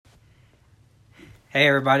Hey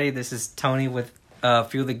everybody, this is Tony with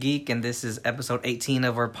Fuel the Geek, and this is episode 18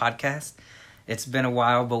 of our podcast. It's been a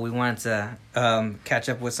while, but we wanted to catch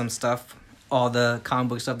up with some stuff, all the comic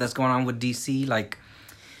book stuff that's going on with DC, like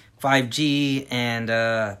 5G and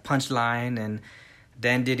Punchline and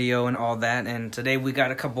Dan Didio and all that. And today we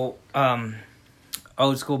got a couple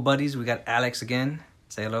old school buddies. We got Alex again.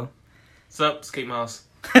 Say hello. What's up? It's Kate Moss.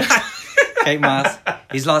 Kate Moss.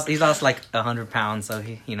 He's lost like 100 pounds, so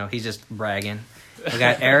he's just bragging. We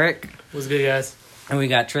got Eric. What's good, guys? And we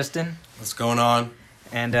got Tristan. What's going on?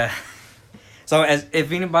 And so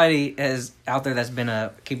if anybody is out there that's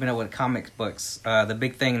been keeping up with comic books, the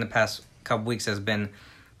big thing in the past couple weeks has been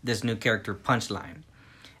this new character, Punchline,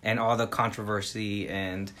 and all the controversy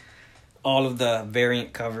and all of the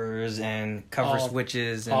variant covers and cover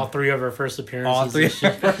switches. And all three of our first appearances. All three of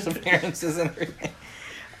our first appearances and everything.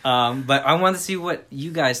 But I wanted to see what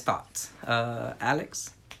you guys thought.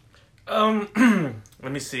 Alex?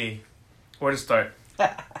 Let me see. Where to start?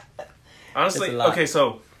 Honestly, okay,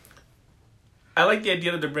 so I like the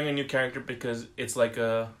idea that they're bringing a new character because it's like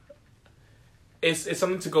it's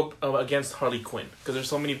something to go against Harley Quinn, because there's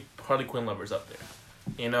so many Harley Quinn lovers out there,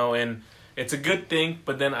 and it's a good thing.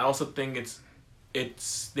 But then I also think it's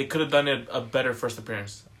they could have done it a better first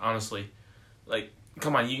appearance. Honestly, like,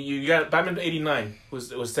 come on, you got Batman '89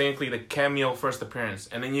 was technically the cameo first appearance,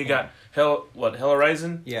 and then you got Hell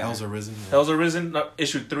Horizon? Yeah, Hell's Arisen. Yeah. Hell's Arisen,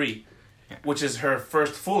 issue 3, which is her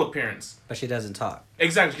first full appearance. But she doesn't talk.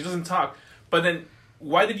 Exactly, she doesn't talk. But then,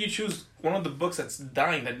 why did you choose one of the books that's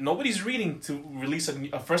dying, that nobody's reading, to release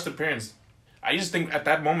a first appearance? I just think at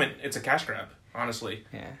that moment it's a cash grab, honestly.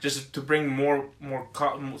 Yeah. Just to bring more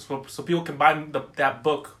so people can buy that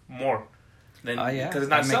book more. Because it's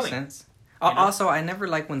not selling. Makes sense. Also, I never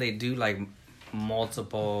like when they do like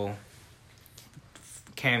multiple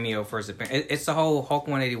cameo first appearance. It's the whole Hulk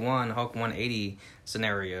 181, Hulk 180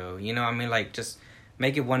 scenario. You know what I mean? Like, just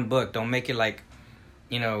make it one book. Don't make it like,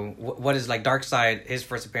 what is like Darkseid, his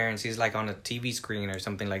first appearance, he's like on a TV screen or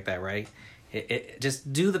something like that, right? It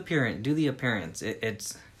just do the appearance.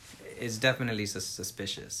 It's definitely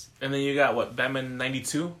suspicious. And then you got Batman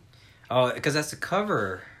 92? Oh, because that's the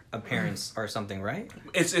cover appearance or something, right?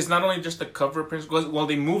 It's not only just the cover appearance. Well,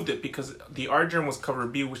 they moved it because the art journal was cover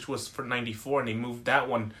B, which was for 94, and they moved that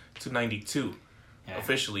one to 92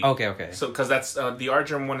 officially. Okay. So because that's the art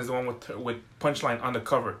journal one is the one with Punchline on the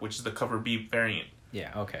cover, which is the cover B variant.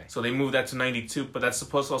 Yeah. Okay. So they moved that to 92, but that's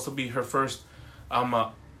supposed to also be her first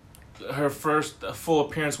full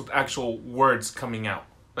appearance with actual words coming out,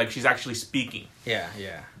 like she's actually speaking. Yeah.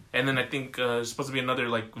 And then I think it's supposed to be another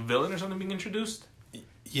like villain or something being introduced.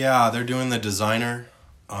 Yeah, they're doing the designer.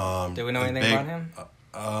 Do we know anything about him?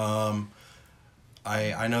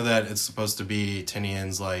 I know that it's supposed to be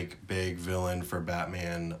Tinian's like big villain for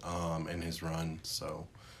Batman in his run, so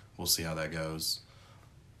we'll see how that goes.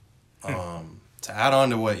 To add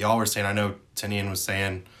on to what y'all were saying, I know Tinian was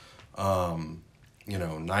saying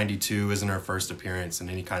 92 isn't her first appearance in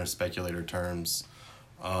any kind of speculator terms.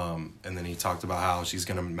 And then he talked about how she's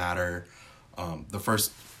gonna matter.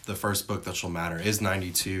 The first book that she'll matter is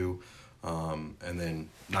 92, and then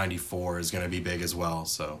 94 is going to be big as well,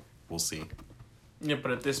 so we'll see. Yeah,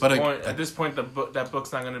 but at this point, that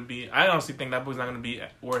book's not going to be... I honestly think that book's not going to be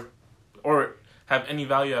worth or have any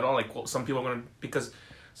value at all. Like, some people are going to... Because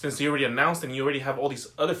since you already announced and you already have all these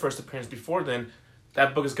other first appearances before then,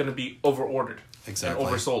 that book is going to be over-ordered. Exactly.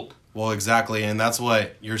 And oversold. Well, exactly, and that's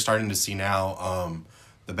what you're starting to see now.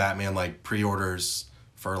 The Batman, like, pre-orders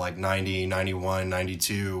for like 90, 91,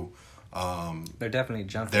 92. They're definitely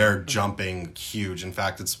jumping. They're jumping huge. In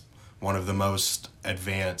fact, it's one of the most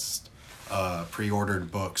advanced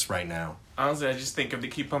pre-ordered books right now. Honestly, I just think if they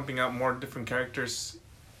keep pumping out more different characters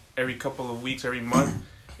every couple of weeks, every month,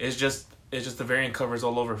 it's just the variant covers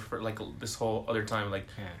all over for like this whole other time. Like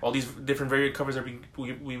all these different variant covers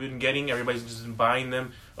we've been getting, everybody's just been buying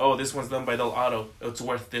them. Oh, this one's done by Del Auto. It's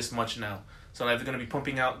worth this much now. So now they're going to be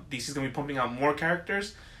pumping out... DC's going to be pumping out more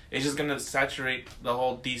characters. It's just going to saturate the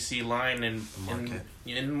whole DC line in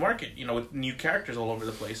the market, with new characters all over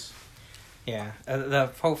the place. Yeah.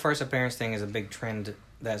 The whole first appearance thing is a big trend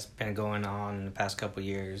that's been going on in the past couple of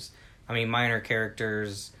years. I mean, minor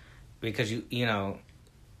characters, because,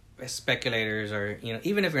 speculators or,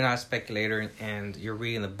 even if you're not a speculator and you're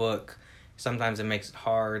reading the book, sometimes it makes it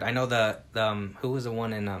hard. I know the who was the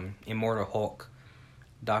one in Immortal Hulk?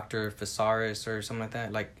 Dr. Thesaurus or something like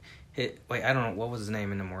that. Like, I don't know, what was his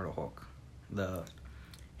name in Immortal Hulk? The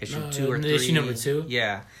issue 2 or 3. Issue number 2?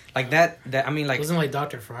 Yeah. Like that, I mean, like... Wasn't like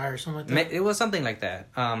Dr. Fry or something like that? It was something like that.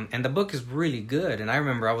 And the book is really good. And I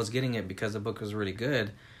remember I was getting it because the book was really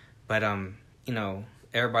good. But,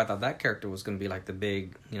 everybody thought that character was going to be like the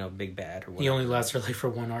big bad or whatever. He only lasted like for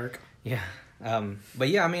one arc. Yeah. But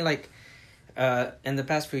yeah, I mean, like, in the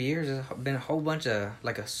past few years, there's been a whole bunch of,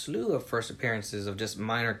 like, a slew of first appearances of just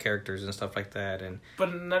minor characters and stuff like that.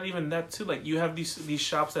 But not even that, too. Like, you have these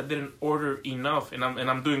shops that didn't order enough, and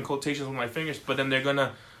I'm doing quotations with my fingers, but then they're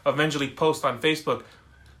gonna eventually post on Facebook,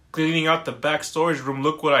 cleaning out the back storage room,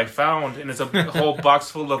 look what I found, and it's a whole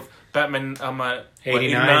box full of Batman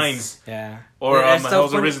 89s. Yeah. Or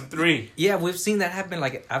Hell's Arisen 3. Yeah, we've seen that happen.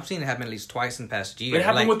 Like, I've seen it happen at least twice in the past year. It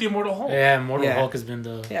happened with the Immortal Hulk. Yeah, Immortal Hulk has been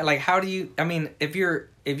the... Yeah, like, how do you... I mean, if you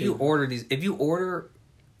order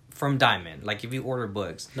from Diamond, like, if you order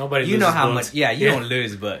books... Nobody you loses know how books. much... Yeah, you don't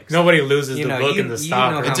lose books. Nobody loses the book in the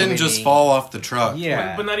stock. It didn't just fall off the truck.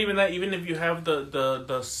 Yeah. But not even that. Even if you have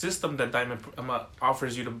the system that Diamond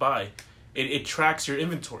offers you to buy, it tracks your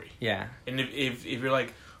inventory. Yeah. And if you're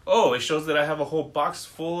like, oh, it shows that I have a whole box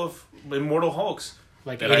full of Immortal Hulks.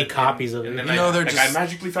 Like 80 copies of it. And You know, they're I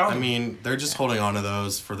magically found them. I mean, they're just holding on to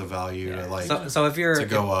those for the value to, like, so if you're... to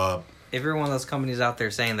go up. If you're one of those companies out there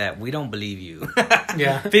saying that, we don't believe you.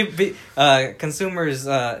 Yeah. Consumers,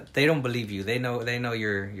 they don't believe you. They know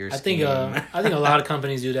your I think a lot of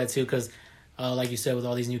companies do that too, because like you said, with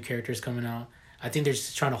all these new characters coming out, I think they're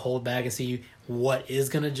just trying to hold back and see what is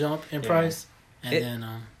going to jump in price. And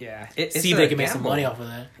then see if they can make some money off of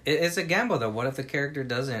that. It's a gamble, though. What if the character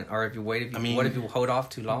doesn't, or if you wait? What if you hold off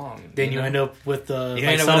too long? Then you end up with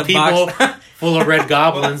some people full of red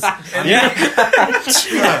goblins. Yeah.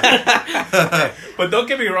 But don't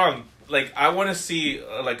get me wrong. Like, I want to see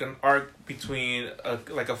like an arc between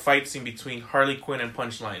like a fight scene between Harley Quinn and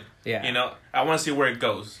Punchline. Yeah. You know, I want to see where it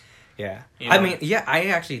goes. Yeah. You know? I mean, yeah. I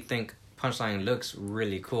actually think Punchline looks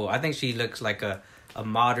really cool. I think she looks like a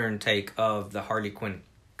modern take of the Harley Quinn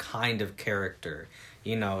kind of character.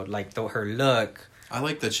 You know, like her look. I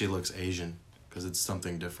like that she looks Asian because it's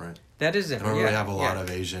something different. That isn't. I don't really have a lot of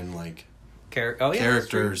Asian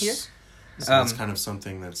characters. Yeah. So it's kind of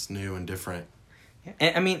something that's new and different.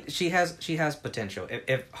 And I mean, she has potential.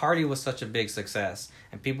 If Harley was such a big success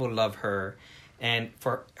and people love her, and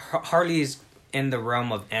for Harley's in the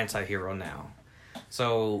realm of anti-hero now,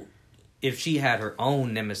 so if she had her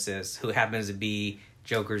own nemesis who happens to be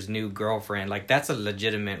Joker's new girlfriend, like, that's a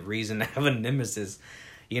legitimate reason to have a nemesis,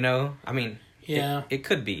 you know? I mean, yeah, it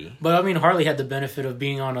could be. But I mean, Harley had the benefit of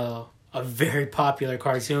being on a very popular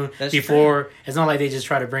cartoon That's before. True. It's not like they just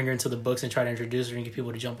try to bring her into the books and try to introduce her and get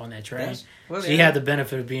people to jump on that train. Well, she had the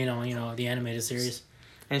benefit of being on, the animated series.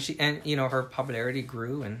 And her popularity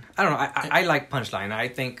grew, and I don't know, I like Punchline. I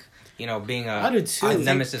think, being a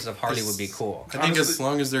nemesis of Harley would be cool. I think as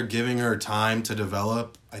long as they're giving her time to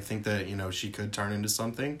develop, I think that, she could turn into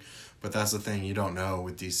something. But that's the thing, you don't know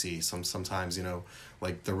with DC. Sometimes,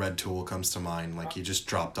 like the Red Tool comes to mind. Like, he just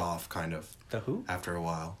dropped off, kind of. The who? After a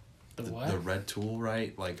while. The what? The Red Tool,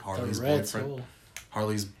 right? Like Harley's the Red boyfriend. Tool.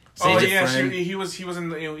 Harley's Oh boyfriend. yeah, he was in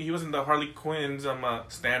the Harley Quinn's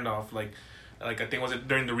standoff. Like I think was it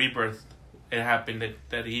during the Rebirth, it happened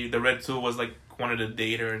that the Red Tool was like wanted to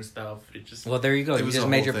date her and stuff. It just there you go. You just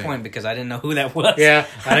made your point because I didn't know who that was. Yeah,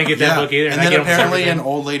 I didn't get that book either. And then apparently in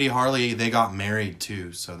Old Lady Harley they got married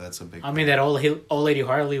too, so that's a big. I mean, that old Lady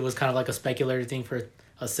Harley was kind of like a speculative thing for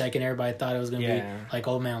a second. Everybody thought it was gonna be like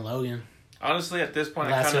Old Man Logan. Honestly, at this point,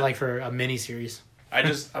 it lasted like for a mini series.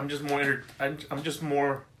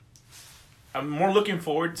 I'm more looking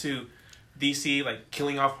forward to DC like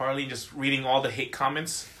killing off Harley and just reading all the hate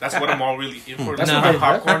comments. That's what I'm all really in for. That's my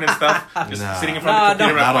popcorn and stuff. Just sitting in front of the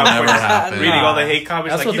computer with popcorn, reading all the hate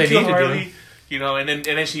comments. That's like, what you they killed need Harley, to do. and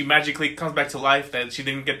then she magically comes back to life. That she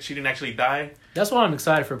didn't actually die. That's why I'm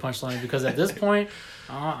excited for Punchline, because at this point,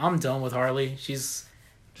 I'm done with Harley. She's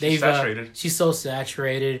saturated. She's so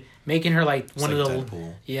saturated, making her like one of the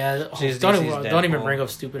Deadpool. Yeah. Don't even bring up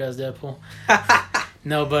stupid ass Deadpool.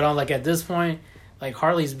 No, but at this point, like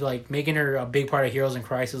Harley's like making her a big part of Heroes in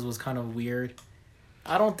Crisis was kind of weird.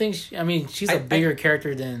 I don't think she's a bigger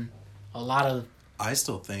character than a lot of. I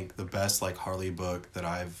still think the best like Harley book that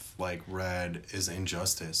I've like read is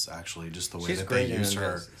Injustice. Actually, just the way that they used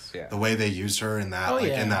her, the way they used her in that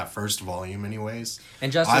in that first volume. Anyways,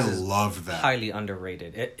 Injustice I loved that. Highly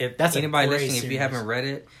underrated. If that's anybody listening, series. if you haven't read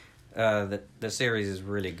it, the series is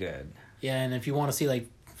really good. Yeah, and if you want to see like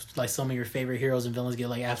some of your favorite heroes and villains get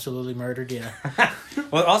like absolutely murdered, yeah.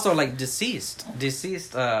 Well, also like Deceased.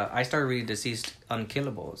 I started reading Deceased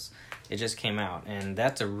Unkillables. It just came out, and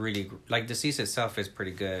that's a really Deceased itself is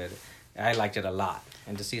pretty good. I liked it a lot,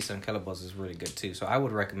 and Deceased Unkillables is really good too. So I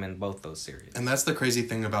would recommend both those series. And that's the crazy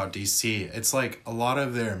thing about DC. It's like a lot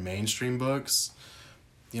of their mainstream books,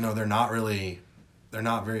 they're not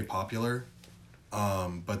very popular.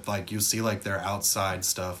 But like you see like their outside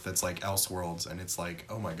stuff that's like Elseworlds, and it's like,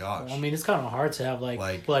 oh my gosh. Well, I mean, it's kind of hard to have like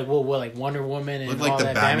Wonder Woman and look like all the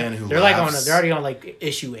that. Batman who they're laughs. they're already on like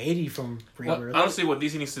issue 80 from Rebirth. Well, honestly, what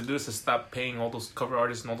DC needs to do is to stop paying all those cover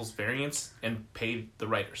artists and all those variants and pay the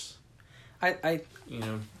writers. I get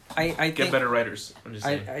think, better writers. I'm just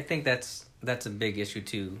saying. I think that's a big issue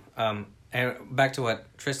too. And back to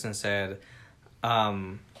what Tristan said,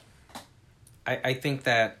 I think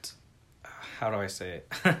that, how do I say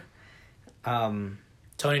it?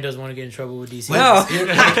 Tony doesn't want to get in trouble with DC. No,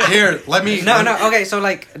 here, let me. No. Okay, so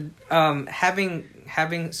like,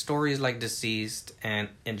 having stories like Deceased and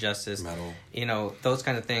Injustice, Metal. You know, those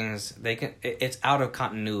kind of things, it's out of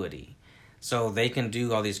continuity. So they can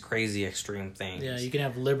do all these crazy extreme things. Yeah, you can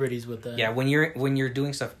have liberties with that. Yeah, when you're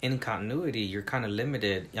doing stuff in continuity, you're kind of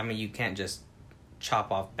limited. I mean, you can't just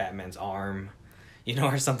chop off Batman's arm, you know,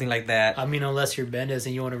 or something like that. I mean, unless you're Bendis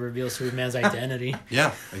and you want to reveal Superman's identity.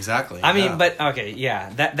 Yeah, exactly. I mean, but okay, yeah,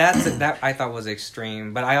 that I thought was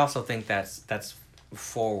extreme, but I also think that's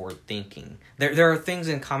forward thinking. There are things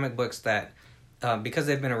in comic books that because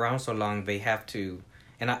they've been around so long, they have to.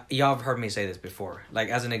 And y'all have heard me say this before. Like,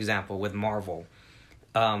 as an example, with Marvel,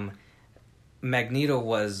 Magneto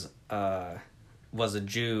was a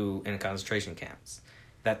Jew in concentration camps.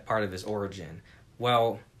 That part of his origin.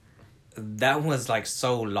 Well, that was, like,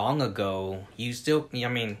 so long ago. You still... I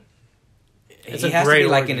mean... It's he has to be,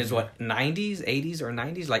 like, in his, 90s? 80s or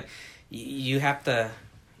 90s? Like, you have to...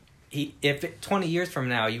 If 20 years from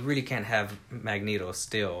now, you really can't have Magneto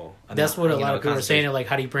still. That's what a lot of people are saying. Like,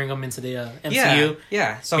 how do you bring him into the MCU?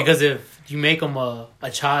 Yeah. So because if you make him a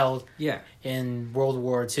child, yeah, in World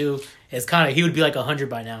War II, it's kind of he would be like 100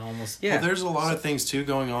 by now almost. Yeah, well, there's a lot of things too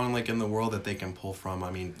going on like in the world that they can pull from. I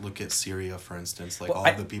mean, look at Syria for instance.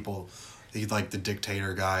 Like the people, like the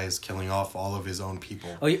dictator guy is killing off all of his own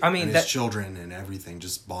people. Oh, I mean, and his children and everything,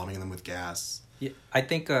 just bombing them with gas. Yeah, I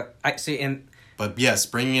think I see in. But yes,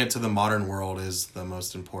 bringing it to the modern world is the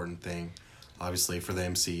most important thing, obviously, for the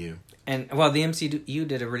MCU. And, well, the MCU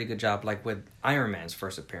did a really good job, like, with Iron Man's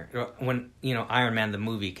first appearance. When, Iron Man, the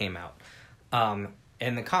movie, came out.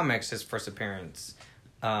 In the comics, his first appearance,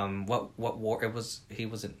 what war, it was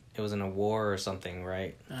in a war or something,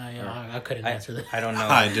 right? I couldn't answer that. I don't know.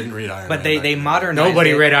 I didn't read Iron Man. But they modernized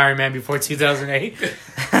Nobody read Iron Man before 2008.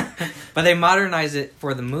 But they modernized it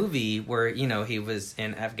for the movie where, he was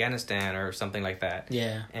in Afghanistan or something like that.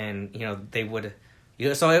 Yeah. And, they would...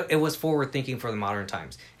 so it was forward thinking for the modern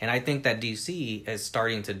times. And I think that DC is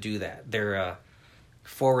starting to do that. They're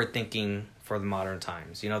forward thinking for the modern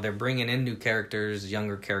times. They're bringing in new characters,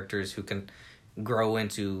 younger characters who can grow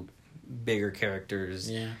into bigger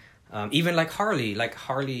characters. Yeah. Even like Harley. Like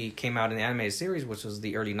Harley came out in the animated series, which was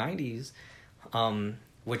the early 90s,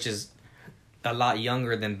 which is... a lot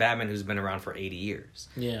younger than Batman, who's been around for 80 years.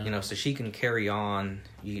 Yeah. So she can carry on.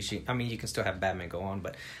 You can still have Batman go on,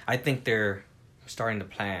 but I think they're starting to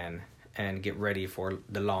plan and get ready for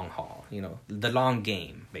the long haul, the long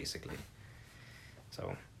game, basically.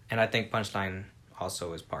 So, and I think Punchline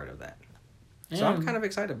also is part of that. So I'm kind of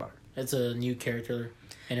excited about her. It's a new character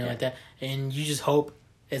and like that. And you just hope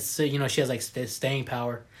it's, she has like staying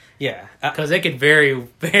power. Yeah, because they could very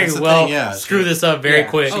well screw this up very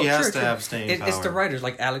quick. She has to have staying power. It's the writers,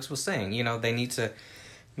 like Alex was saying. They need to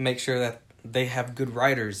make sure that they have good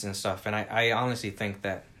writers and stuff. And I honestly think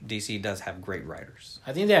that DC does have great writers.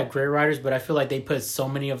 I think they have great writers, but I feel like they put so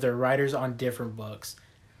many of their writers on different books.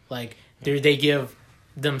 Like they give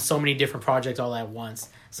them so many different projects all at once.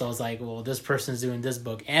 So it's like, well, this person's doing this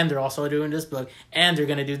book, and they're also doing this book, and they're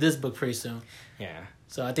gonna do this book pretty soon. Yeah.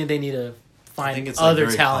 So I think they need to find I think it's other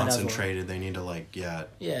very talent concentrated. As well. They need to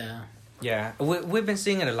Yeah. We've been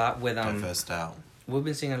seeing it a lot with out. We've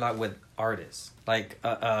been seeing a lot with artists like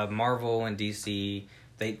Marvel and DC.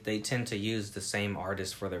 They tend to use the same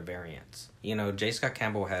artists for their variants. J. Scott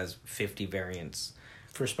Campbell has 50 variants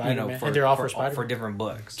for Spider-Man, and they're all for Spider-Man. For different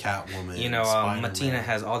books. Catwoman. Matina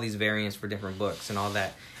has all these variants for different books and all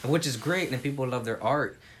that, which is great, and people love their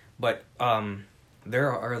art. But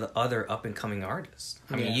there are the other up and coming artists.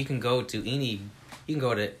 I mean, you can go to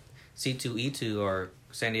C2E2 or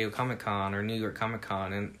San Diego Comic-Con or New York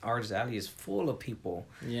Comic-Con, and Artist Alley is full of people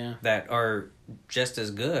that are just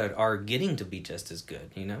as good, are getting to be just as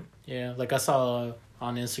good, Yeah, like I saw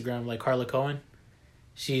on Instagram, like Carla Cohen.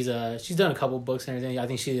 She's done a couple books and everything. I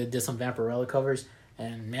think she did some Vampirella covers,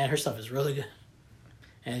 and man, her stuff is really good.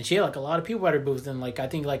 And she had like a lot of people at her booth, and like I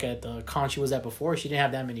think like at the con she was at before, she didn't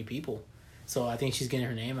have that many people. So I think she's getting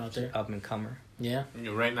her name out there. Up and comer. Yeah.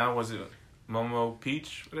 Right now, was it Momo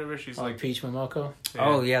Peach? Whatever she's like. Peach Momoko. Yeah.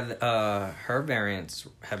 Oh yeah, her variants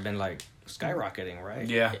have been like skyrocketing, right?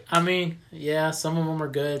 Yeah. I mean, yeah, some of them are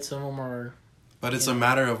good, some of them are. But it's a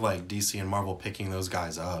matter of like DC and Marvel picking those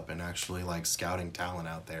guys up and actually like scouting talent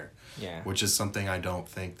out there. Yeah. Which is something I don't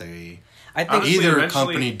think I think either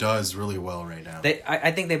company does really well right now.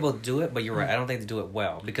 I think they both do it, but you're right. I don't think they do it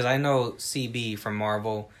well because I know CB from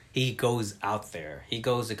Marvel. He goes out there. He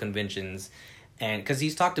goes to conventions, and because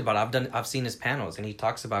he's talked about, I've seen his panels, and he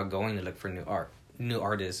talks about going to look for new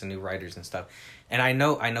artists and new writers and stuff. And I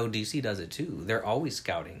know DC does it too. They're always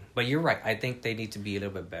scouting. But you're right. I think they need to be a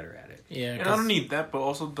little bit better at it. Yeah, and I don't need that, but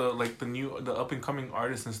also the up and coming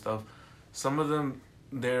artists and stuff. Some of them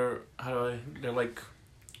they're like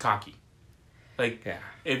cocky. Like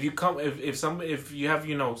if you come if you have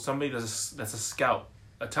somebody that's a scout,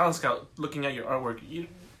 a talent scout looking at your artwork, you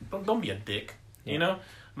don't be a dick. You know?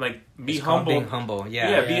 Like be humble. Being humble, be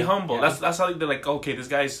humble. Yeah. That's how they're like. Okay, this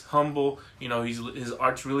guy's humble. His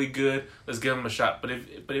art's really good. Let's give him a shot. But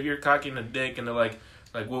if you're cocky and a dick and they're like,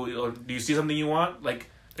 well, do you see something you want? Like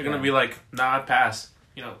they're gonna be like, nah, I pass.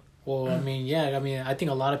 Well, I mean, I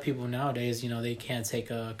think a lot of people nowadays, they can't take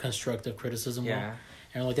a constructive criticism. Yeah.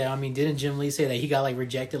 And like that. I mean, didn't Jim Lee say that he got like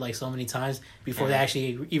rejected like so many times before they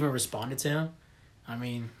actually even responded to him? I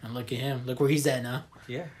mean, and look at him. Look where he's at now.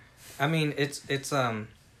 Yeah, I mean, it's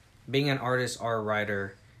being an artist or a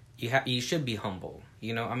writer, you should be humble.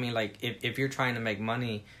 I mean, like if you're trying to make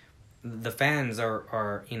money, the fans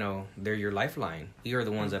are they're your lifeline. We are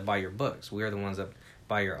the ones that buy your books. We are the ones that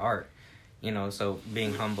buy your art. So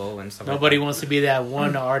being humble and stuff. Nobody wants to be that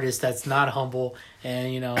one artist that's not humble, and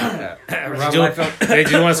they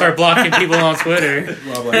just want to start blocking people on Twitter.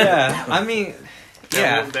 Yeah, I mean.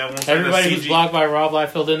 Yeah, everybody who's blocked by Rob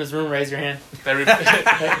Liefeld in this room, raise your hand.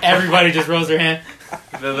 Everybody just rose their hand.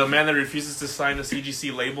 The man that refuses to sign the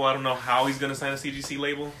CGC label, I don't know how he's going to sign a CGC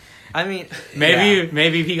label. I mean,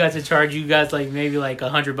 maybe if he got to charge you guys like maybe like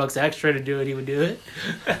 $100 extra to do it, he would do it.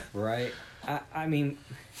 Right. I mean,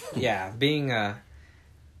 yeah, being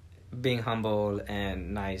humble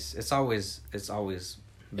and nice. It's always.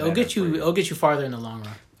 It'll get you farther in the long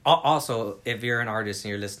run. Also, if you're an artist and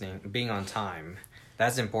you're listening, being on time.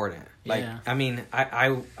 That's important. Like, I mean,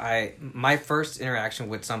 I my first interaction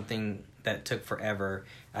with something that took forever,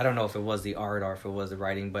 I don't know if it was the art or if it was the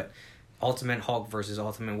writing, but Ultimate Hulk versus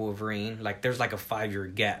Ultimate Wolverine, like there's like a 5-year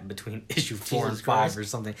gap between issue 4 and 5 or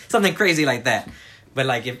something crazy like that. But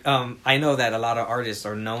like if I know that a lot of artists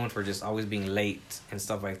are known for just always being late and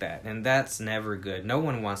stuff like that, and that's never good. No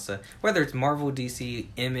one wants to, whether it's Marvel, DC,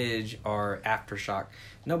 Image, or Aftershock,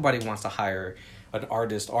 nobody wants to hire an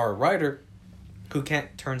artist or a writer who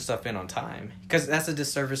can't turn stuff in on time, because that's a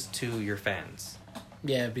disservice to your fans.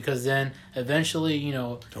 Yeah, because then eventually,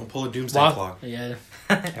 don't pull a doomsday clock. Yeah,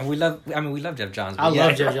 and we love Jeff Johns. I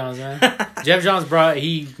love Jeff Johns, man. Jeff Johns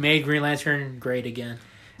he made Green Lantern great again.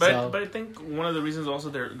 But I think one of the reasons also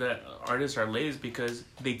that artists are late is because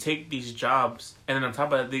they take these jobs and then on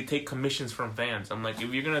top of that they take commissions from fans. I'm like,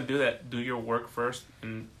 if you're gonna do that, do your work first.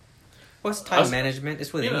 And what's time management?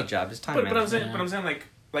 It's with any job. It's time management. But I'm saying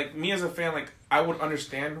like me as a fan, like I would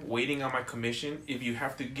understand waiting on my commission if you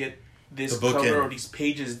have to get this cover or these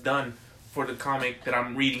pages done for the comic that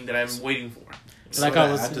I'm reading that I'm waiting for. So to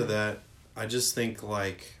add to that, I just think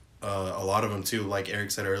like a lot of them too, like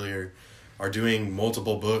Eric said earlier, are doing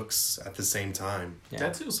multiple books at the same time. Yeah.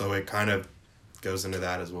 That too. So it kind of goes into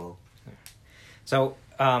that as well. So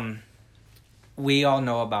we all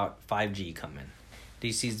know about 5G coming.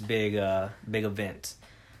 DC's big event.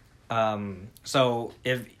 So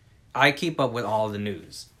if I keep up with all the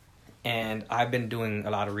news, and I've been doing a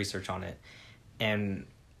lot of research on it, and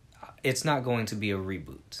it's not going to be a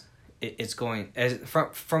reboot. It's going,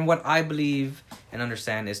 from what I believe and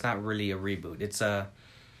understand, it's not really a reboot.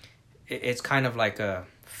 It's kind of like a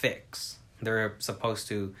fix. They're supposed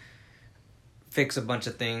to fix a bunch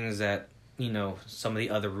of things that some of the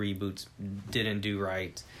other reboots didn't do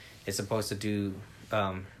right. It's supposed to do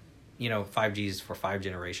 5Gs for 5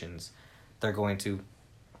 generations. They're going to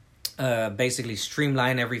basically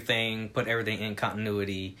streamline everything, put everything in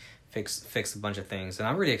continuity, fix a bunch of things, and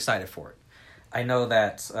I'm really excited for it. I know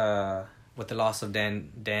that with the loss of Dan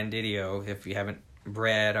Didio, if you haven't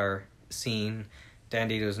read or seen, Dan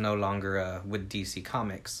Didio is no longer with DC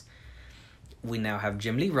Comics. We now have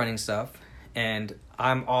Jim Lee running stuff, and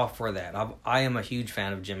I'm all for that. I am a huge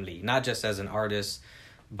fan of Jim Lee, not just as an artist,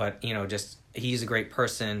 but just he's a great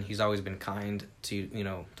person. He's always been kind to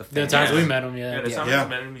the fans. The times we met him, the times we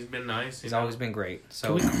met him, he's been nice. He's always been great.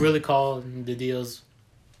 So can we really call Didio's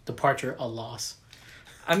departure a loss?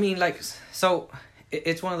 I mean, so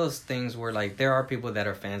it's one of those things where there are people that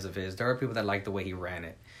are fans of his. There are people that like the way he ran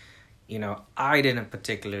it. I didn't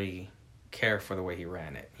particularly care for the way he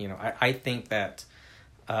ran it. You know, I think that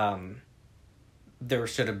there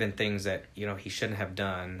should have been things that, you know, he shouldn't have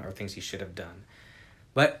done or things he should have done.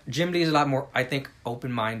 But Jim Lee is a lot more, I think,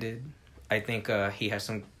 open-minded. I think he has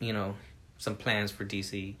some, you know, some plans for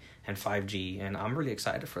DC and 5G, and I'm really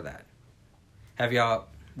excited for that.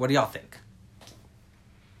 What do y'all think?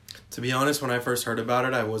 To be honest, when I first heard about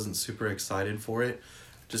it, I wasn't super excited for it.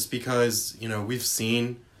 Just because, you know, we've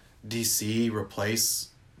seen DC replace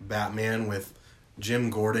Batman with Jim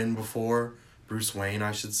Gordon before. Bruce Wayne,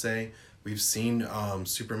 I should say. We've seen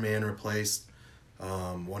Superman replaced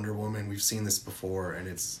Wonder Woman. We've seen this before, and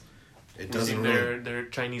it doesn't really... Their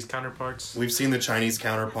Chinese counterparts. We've seen the Chinese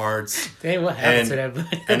counterparts. Dang, what happened to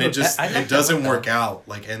that? And it doesn't work out,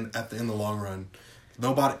 like, in the long run.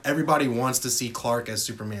 Everybody wants to see Clark as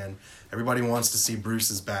Superman. Everybody wants to see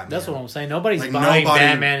Bruce as Batman. That's what I'm saying. Nobody's buying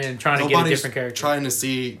Batman and trying to get a different character. Trying to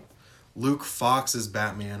see Luke Fox as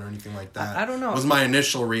Batman or anything like that. I don't know. Was my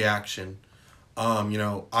initial reaction. You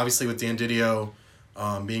know, obviously with Dan Didio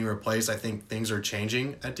being replaced, I think things are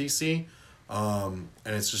changing at DC. And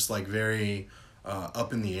it's just like very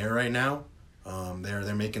up in the air right now.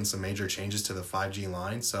 They're making some major changes to the 5G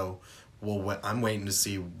line. So I'm waiting to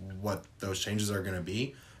see what those changes are going to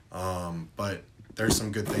be. But there's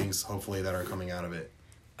some good things, hopefully, that are coming out of it.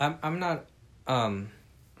 I'm not...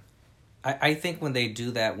 I think when they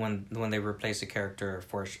do that, when they replace a character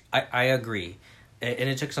for... I agree. And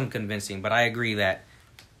it took some convincing, but I agree that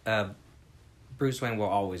Bruce Wayne will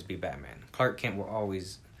always be Batman. Clark Kent will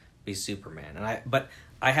always be Superman. But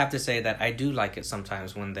I have to say that I do like it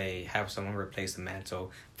sometimes when they have someone replace the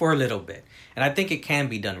mantle for a little bit. And I think it can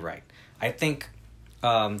be done right. I think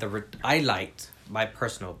I liked, my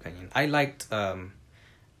personal opinion,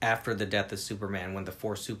 after the death of Superman, when the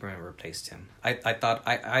fourth Superman replaced him. I thought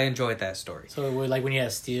I enjoyed that story. So like when you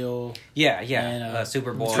had Steel, and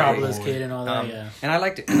Superboy, Metropolis Kid, and all that. And I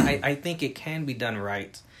liked it, and I think it can be done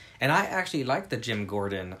right. And I actually liked the Jim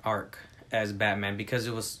Gordon arc as Batman because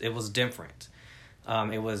it was different.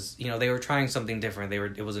 It was, you know, they were trying something different.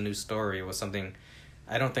 It was a new story. It was something.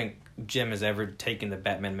 I don't think Jim has ever taken the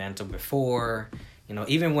Batman mantle before. You know,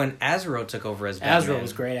 even when Azrael took over as Batman. Azrael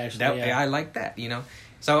was great, actually. I like that, you know.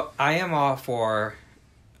 So I am all for,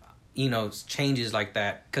 you know, changes like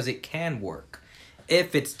that because it can work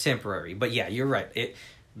if it's temporary. But yeah, you're right.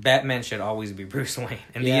 Batman should always be Bruce Wayne.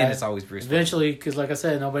 In the end, it's always Bruce Wayne. Eventually, because like I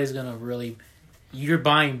said, nobody's going to really... You're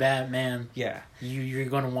buying Batman. Yeah. You're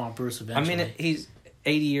going to want Bruce eventually. I mean, he's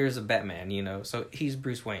 80 years of Batman, you know, so he's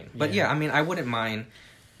Bruce Wayne. But yeah, I mean, I wouldn't mind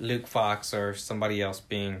Luke Fox or somebody else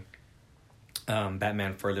being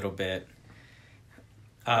Batman for a little bit.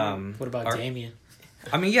 What about Damian?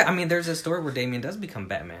 I mean, there's a story where Damian does become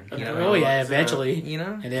Batman. You know? Oh yeah, eventually. You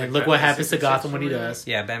know, and then look what happens to Gotham when he does.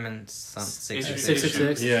 Yeah, Batman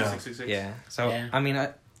 666. 666. Yeah. So I mean,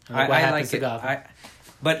 I like it.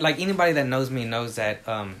 But like anybody that knows me knows that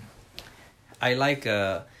I like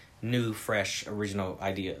new, fresh, original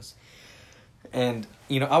ideas, and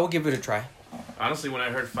you know I will give it a try. Honestly, when I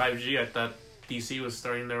heard 5G, I thought DC was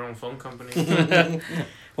starting their own phone company.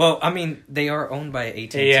 Well, I mean, they are owned by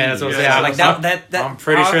AT&T. Yeah, that's what I'm saying. Like that. I'm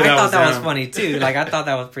pretty sure I thought that was funny too. Like I thought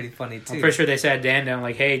that was pretty funny too. I'm pretty sure they sat Dan down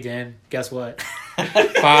like, "Hey, Dan, guess what?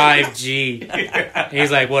 5G."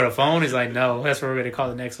 He's like, "What, a phone?" He's like, "No, that's what we're gonna call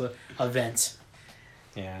the next event."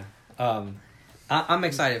 Yeah. I'm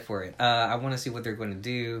excited for it. I want to see what they're going to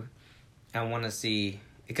do. I want to see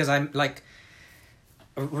because I'm like,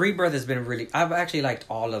 Rebirth has been really. I've actually liked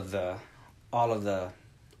all of the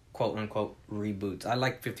quote unquote reboots. I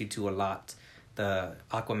like 52 a lot. The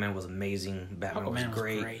Aquaman was amazing. Batman was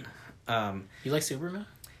great. You like Superman?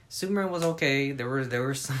 Superman was okay. There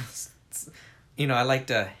were some, you know, I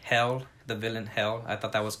liked Hell, the villain Hell. I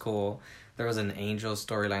thought that was cool. There was an Angel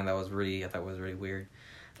storyline that I thought was really weird.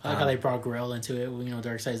 I like how they brought Grell into it, you know,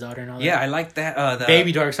 Darkseid's daughter and all that. Yeah, I like that. The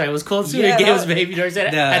baby Darkseid was cool too. Yeah, they gave us baby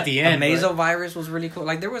Darkseid at the end. Amazo virus was really cool.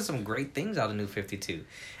 Like there was some great things out of New 52,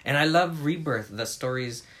 and I love Rebirth. The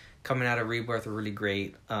stories coming out of Rebirth were really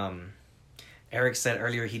great. Eric said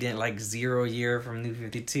earlier he didn't like 0 Year from New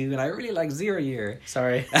 52, and I really like 0 Year.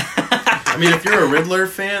 Sorry. I mean, if you're a Riddler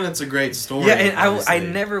fan, it's a great story. Yeah, and I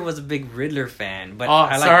never was a big Riddler fan, but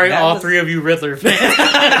all three of you Riddler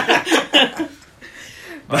fans.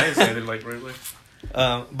 I didn't say they like Riddler.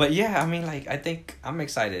 But yeah, I mean, like I think I'm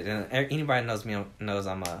excited, and anybody knows me knows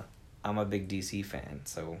I'm a big DC fan.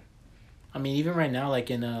 So, I mean, even right now, like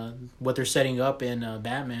in what they're setting up in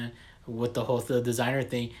Batman with the whole designer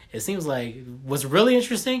thing, it seems like what's really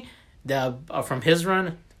interesting that from his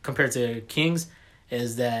run compared to King's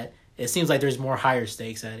is that it seems like there's more higher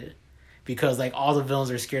stakes at it because like all the villains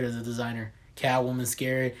are scared of the designer. Catwoman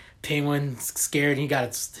scared, Penguin scared, he got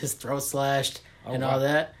his throat slashed and all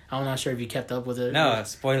that. I'm not sure if you kept up with it. No,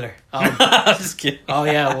 spoiler. I'm just kidding. Oh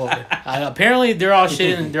yeah, well, apparently they're all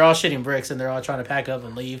shitting bricks, and they're all trying to pack up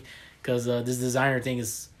and leave because this designer thing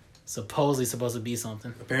is supposedly supposed to be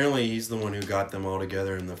something. Apparently, he's the one who got them all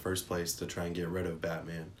together in the first place to try and get rid of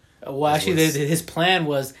Batman. Well, actually, his plan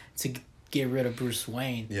was to get rid of Bruce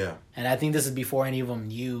Wayne. Yeah. And I think this is before any of them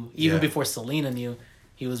knew, even before Selina knew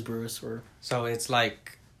he was Bruce. So it's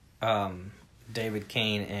like David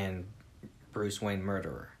Kane and Bruce Wayne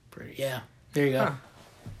murderer. Yeah, there you go. Huh.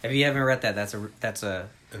 If you haven't read that, that's a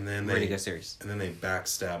and then really good series. And then they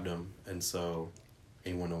backstabbed him, and so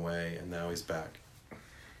he went away, and now he's back.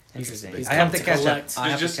 Interesting. I have to catch up.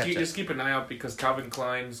 Just keep an eye out because Calvin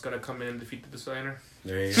Klein is gonna come in and defeat the designer.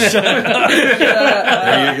 There you go.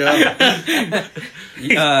 There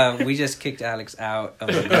you go. We just kicked Alex out of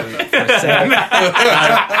the movie for a second.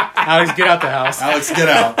 Alex, get out the house. Alex, get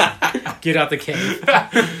out. Get out the cave.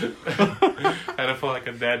 I had to feel like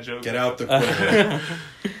a dad joke. Get out the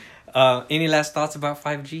any last thoughts about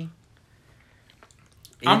 5G?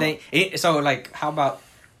 Anything? So, like, how about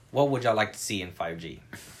what would y'all like to see in 5G?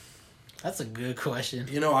 That's a good question.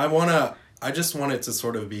 You know, I just want it to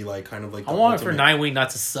sort of be like kind of like. I want it for Nightwing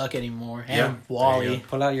not to suck anymore. And Wally.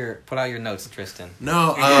 Pull out your notes, Tristan.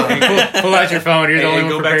 No, pull out your phone. You're the only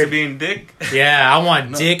one go back to being Dick. Yeah, I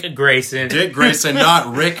want Dick Grayson. Dick Grayson,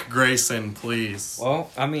 not Rick Grayson, please.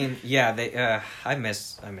 Well, I mean, yeah, they. I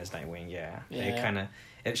miss Nightwing. Yeah. They kind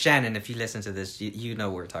of. Shannon, if you listen to this, you know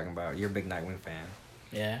what we're talking about. You're a big Nightwing fan.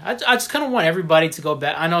 Yeah, I just kind of want everybody to go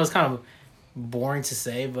back. I know it's kind of boring to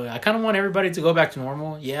say, but I kind of want everybody to go back to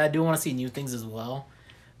normal. Yeah, I do want to see new things as well,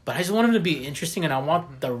 but I just want them to be interesting, and I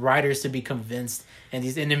want the writers to be convinced and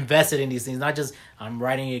invested in these things, not just I'm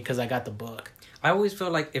writing it because I got the book. I always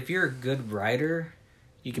feel like if you're a good writer,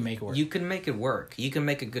 you can make it work. You can make it work. You can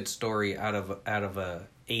make a good story out of a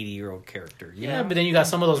 80-year-old character. You know? But then you got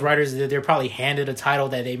some of those writers that they're probably handed a title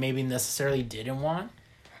that they maybe necessarily didn't want,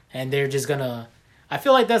 and they're just gonna. I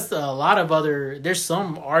feel like that's a lot of there's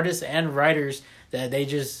some artists and writers that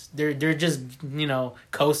they're just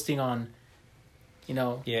coasting on,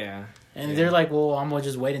 Yeah. And they're like, well, I'm gonna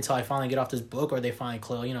just wait until I finally get off this book, or they finally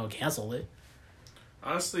cancel it.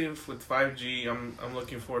 Honestly, with 5G, I'm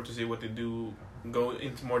looking forward to see what they do. Go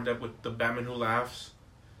into more depth with the Batman Who Laughs,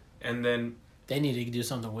 and then they need to do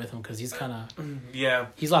something with him because he's kind of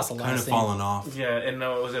he's lost a lot. Kind of fallen off. Yeah, and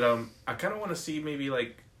was it I kind of want to see maybe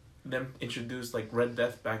like them introduce like Red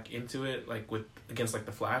Death back into it, like against like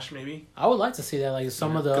the Flash, maybe. I would like to see that, like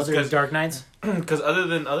some of the other Dark Knights. Because other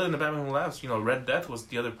than the Batman Who Laughs, Red Death was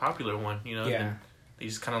the other popular one. Yeah. They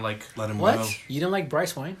just kind of like let him go. What? You didn't like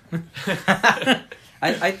Bryce Wayne?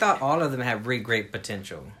 I thought all of them had really great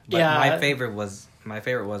potential. But my favorite was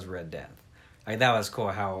Red Death. Like that was cool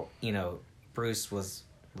how Bruce was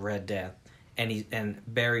Red Death and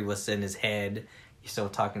Barry was in his head. You're still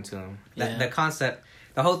talking to him. The concept.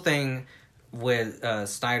 The whole thing with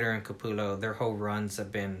Snyder and Capullo, their whole runs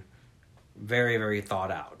have been very, very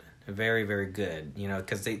thought out, very, very good.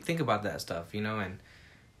 Because they think about that stuff. And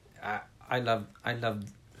I love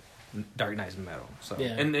Dark Knight's Metal. So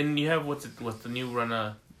and you have what's the new run?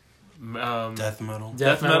 Death Metal.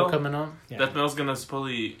 Death Metal coming up. Yeah. Death Metal's gonna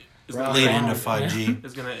supposedly lead into 5G.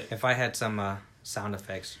 It's gonna. If I had some sound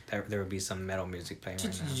effects, there would be some metal music playing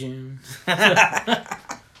right now.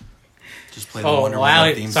 Just play the Wonder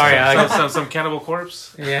Woman theme song. Sorry, Alex. some Cannibal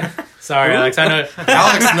Corpse. Yeah. Sorry, Alex. I know.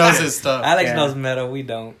 Alex knows his stuff. Alex knows metal. We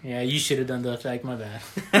don't. Yeah, you should have done the effect. My bad.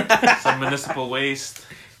 Some Municipal Waste.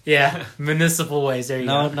 Yeah, Municipal Waste. There you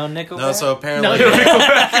go. No Nickelback? No, so apparently. Tony,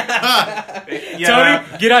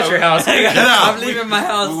 get out your house. Get out. I'm leaving my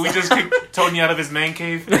house. We just kicked Tony out of his man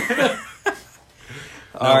cave.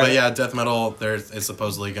 But yeah, Death Metal is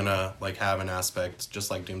supposedly gonna have an aspect just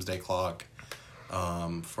like Doomsday Clock.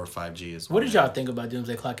 For 5G as well. What did y'all think about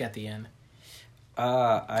Doomsday Clock at the end?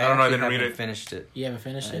 I don't know. I didn't read it. it. Finished it. You haven't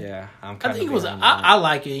finished it? Yeah, I think it was. I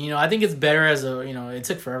like it. I think it's better as a. It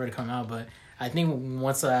took forever to come out, but I think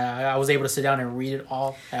once I was able to sit down and read it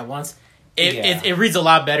all at once, it reads a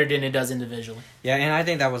lot better than it does individually. Yeah, and I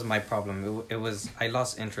think that was my problem. It was I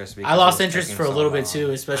lost interest. I lost interest for a little bit too,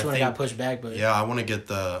 especially when it got pushed back. But yeah, I want to get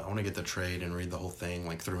the trade and read the whole thing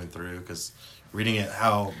through and through because reading it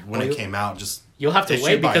when it came out just. You'll have to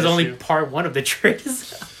wait because only part 1 of the trade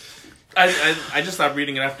is out. I just stopped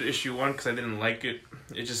reading it after issue 1 because I didn't like it.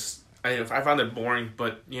 It just I found it boring.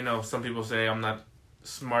 But some people say I'm not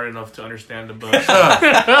smart enough to understand the book.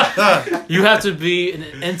 You have to be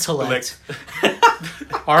an intellect. You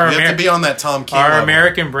have to be on that Tom King level.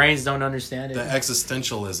 American brains don't understand it. The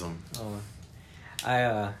existentialism.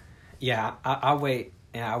 Yeah, I'll wait.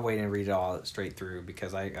 Yeah, I'll wait and read it all straight through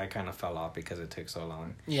because I kind of fell off because it took so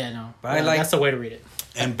long. Yeah, no. But that's the way to read it.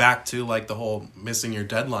 And back to like the whole missing your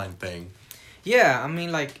deadline thing. Yeah, I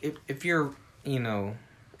mean, like if you're,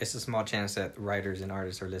 it's a small chance that writers and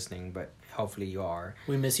artists are listening, but hopefully you are.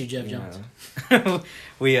 We miss you, Jeff Jones.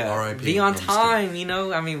 We be on time.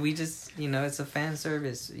 I mean, we just it's a fan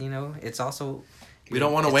service. It's also we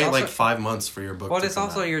don't want to wait like 5 months for your book. Well, it's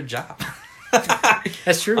also your job.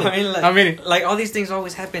 That's true. I mean, like all these things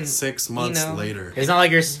always happen 6 months later. It's not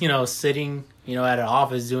like you're sitting at an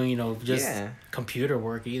office doing just computer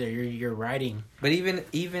work either. You're writing. But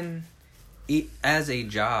even as a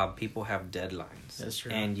job, people have deadlines. That's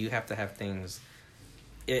true. And you have to have things.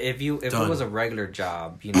 If it was a regular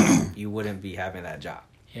job, you wouldn't be having that job.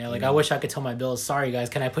 Yeah, like I wish I could tell my bills, sorry guys,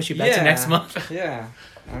 can I push you back to next month? Yeah,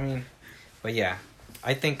 I mean, but yeah,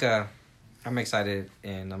 I think I'm excited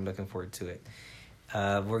and I'm looking forward to it.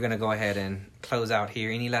 We're gonna go ahead and close out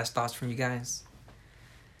here. Any last thoughts from you guys?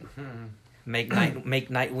 Make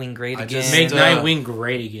Nightwing great again. Make Nightwing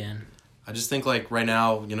great again. I just think like right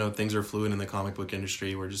now, things are fluid in the comic book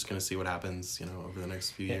industry. We're just gonna see what happens, over the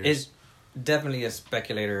next few years. It's definitely a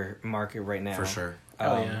speculator market right now. For sure.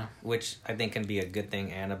 Which I think can be a good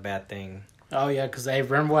thing and a bad thing. Oh yeah, because I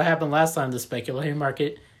remember what happened last time. The speculator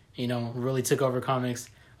market, really took over comics.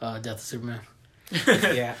 Death of Superman.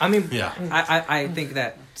 Yeah, I mean, yeah. I think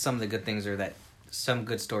that some of the good things are that some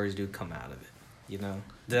good stories do come out of it.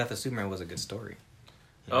 Death of Superman was a good story.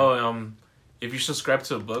 If you subscribe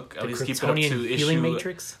to a book, at least keep it up Kryptonian to healing issue.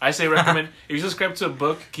 Matrix? I say recommend if you subscribe to a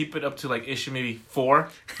book, keep it up to like issue maybe 4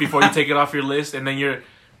 before you take it off your list, and then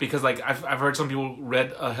because like I've heard some people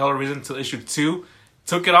read A Hell of Reason till issue 2,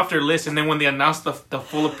 took it off their list, and then when they announced the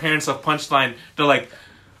full appearance of Punchline, they're like,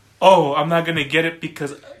 oh, I'm not gonna get it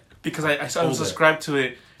because I subscribed to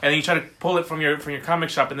it, and then you try to pull it from your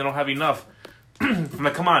comic shop and they don't have enough. I'm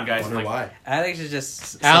like, come on, guys. Wonder why. Alex is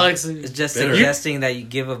just bitter. suggesting that you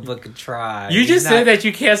give a book a try. You just said that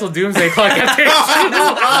you canceled Doomsday Clock after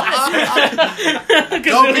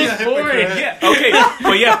Don't be a hypocrite. Yeah, okay,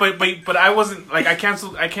 but I wasn't like I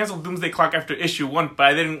canceled Doomsday Clock after issue 1, but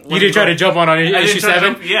I didn't. You didn't try to jump on issue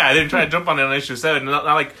 7. I didn't try to jump on it on issue 7. Not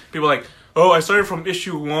like people like, oh, I started from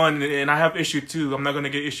issue 1 and I have issue 2. I'm not gonna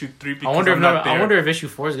get issue 3 because I wonder if issue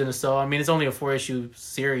 4 is gonna sell. I mean, it's only a 4-issue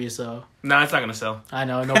series, so. Nah, it's not gonna sell. I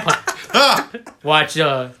know. No. Watch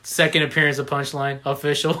second appearance of Punchline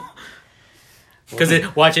official. Because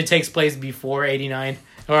it takes place before 89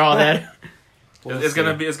 or all that. It's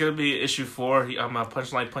gonna be issue 4.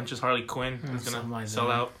 Punchline punches Harley Quinn. It's gonna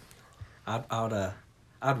sell out.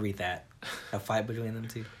 I'd read that. A fight between them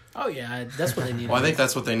two. Oh yeah, that's what they need. Well, I think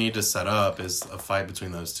that's what they need to set up is a fight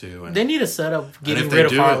between those two. And they need to set up getting rid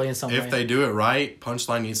of Harley in some way. If they do it right,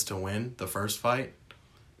 Punchline needs to win the first fight.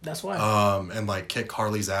 That's why. And like kick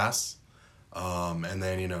Harley's ass. And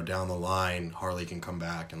then down the line Harley can come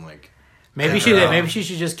back and like. Maybe she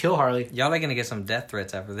should just kill Harley. Y'all are gonna get some death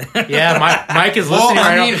threats after that. Yeah, Mike is listening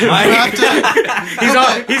now.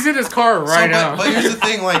 He's in his car now. But here's the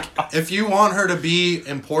thing: like, if you want her to be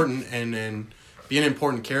important and be an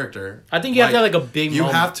important character, I think you have to have like a big. You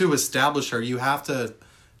have to establish her. You have to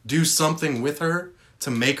do something with her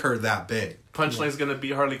to make her that big. Punchline's gonna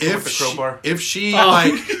beat Harley Quinn with a crowbar. She's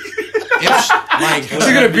gonna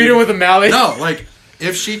beat her with a mallet. No, like.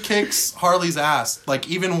 If she kicks Harley's ass, like,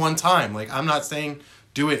 even one time, like, I'm not saying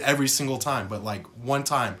do it every single time, but, like, one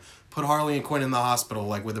time, put Harley and Quinn in the hospital,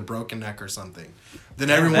 like, with a broken neck or something. Then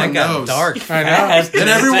everyone knows. Dark. I know. Then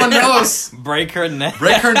everyone knows. Break her neck.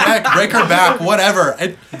 Break her back, whatever.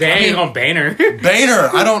 They ain't gonna ban her. Ban her,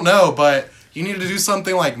 I don't know, but you need to do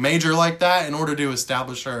something, like, major like that in order to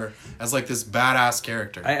establish her as, like, this badass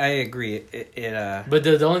character. I agree. But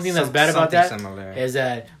the only thing that's bad about that is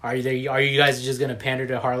that are you guys just gonna pander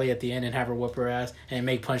to Harley at the end and have her whoop her ass and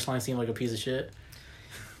make Punchline seem like a piece of shit?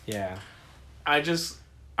 Yeah. I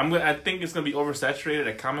think it's gonna be oversaturated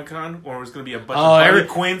at Comic-Con, or it's gonna be a bunch of Harley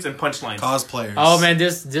Quinns and Punchlines. Cosplayers. Oh man,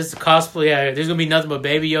 this cosplay. Yeah, there's gonna be nothing but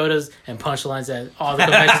Baby Yodas and Punchlines at all the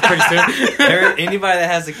conventions pretty soon. Anybody that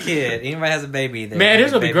has a kid, anybody has a baby. Man, there's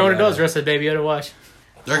gonna be grown adults dressed as Baby Yoda. Watch.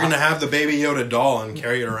 They're gonna have the Baby Yoda doll and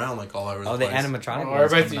carry it around like all over the place. The animatronic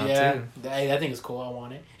one's coming out too. Hey, that thing is cool. I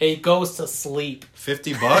want it. It goes to sleep.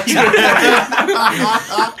 $50.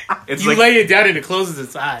 You lay it down and it closes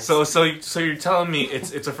its eyes. So you're telling me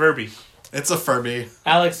it's a Furby? It's a Furby.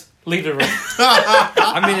 Alex, Leave the room.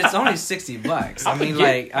 I mean, it's only $60. I mean,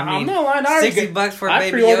 I'm not lying. $60 for a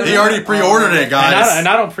Baby Yoda. He already pre-ordered it, guys. And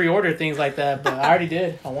I don't pre-order things like that, but I already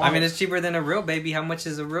did. I mean, it's cheaper than a real baby. How much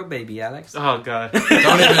is a real baby, Alex? Oh God! Don't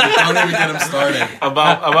even get him started.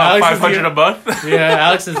 About $500 a month. Yeah,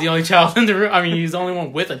 Alex is the only child in the room. I mean, he's the only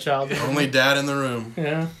one with a child. Only dad in the room.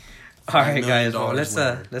 Yeah. All right, guys. Well,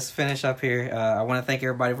 let's finish up here. I want to thank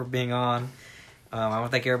everybody for being on. I want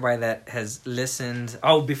to thank everybody that has listened.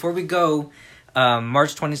 Oh, before we go,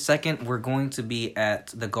 March 22nd, we're going to be at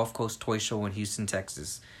the Gulf Coast Toy Show in Houston,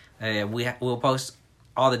 Texas. We'll post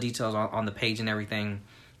all the details on the page and everything.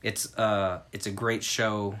 It's a great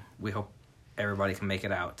show. We hope everybody can make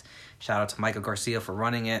it out. Shout out to Michael Garcia for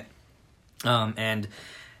running it. And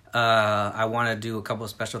I want to do a couple of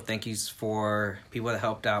special thank yous for people that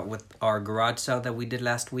helped out with our garage sale that we did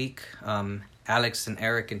last week. Alex and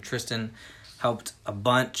Eric and Tristan helped a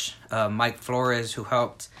bunch. Mike Flores, who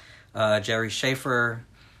helped. Jerry Schaefer,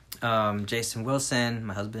 Jason Wilson,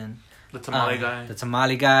 my husband. The tamale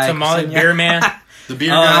guy. Tamale beer man. The beer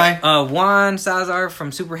guy. Juan Salazar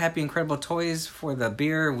from Super Happy Incredible Toys for the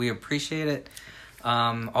beer. We appreciate it.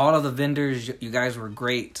 All of the vendors, you guys were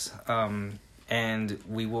great. And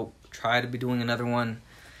we will try to be doing another one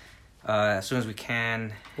as soon as we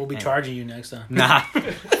can. We'll be charging you next time. Nah.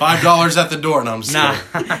 $5 at the door. No, I'm just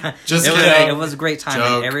kidding. Just kidding. It was a great time.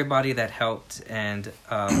 And everybody that helped. And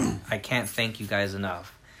I can't thank you guys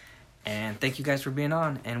enough. And thank you guys for being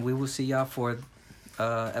on. And we will see y'all for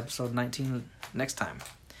episode 19 next time.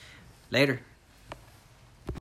 Later.